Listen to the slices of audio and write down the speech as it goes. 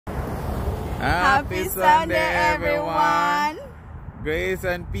Happy Sunday, everyone. Grace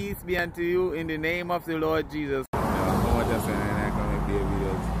and peace be unto you in the name of the Lord Jesus.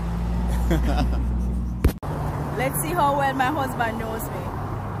 Let's see how well my husband knows me.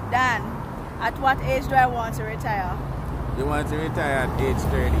 Dan, at what age do I want to retire? You want to retire at age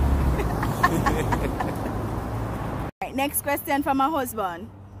 30. Right, next question from my husband.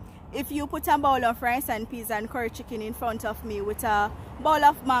 If you put a bowl of rice and peas and curry chicken in front of me with a bowl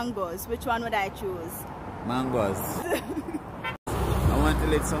of mangoes, which one would I choose? Mangoes. I want to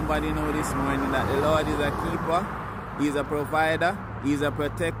let somebody know this morning that the Lord is a keeper, He is a provider, He is a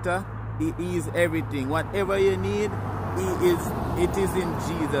protector, He is everything. Whatever you need, it is in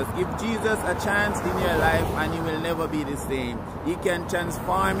Jesus. Give Jesus a chance in your life and you will never be the same. He can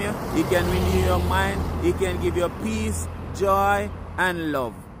transform you, He can renew your mind, He can give you peace, joy, and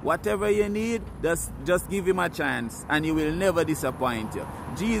love. Whatever you need, just give Him a chance and He will never disappoint you.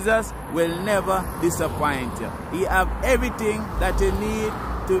 Jesus will never disappoint you. He have everything that you need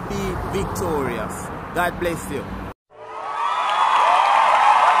to be victorious. God bless you.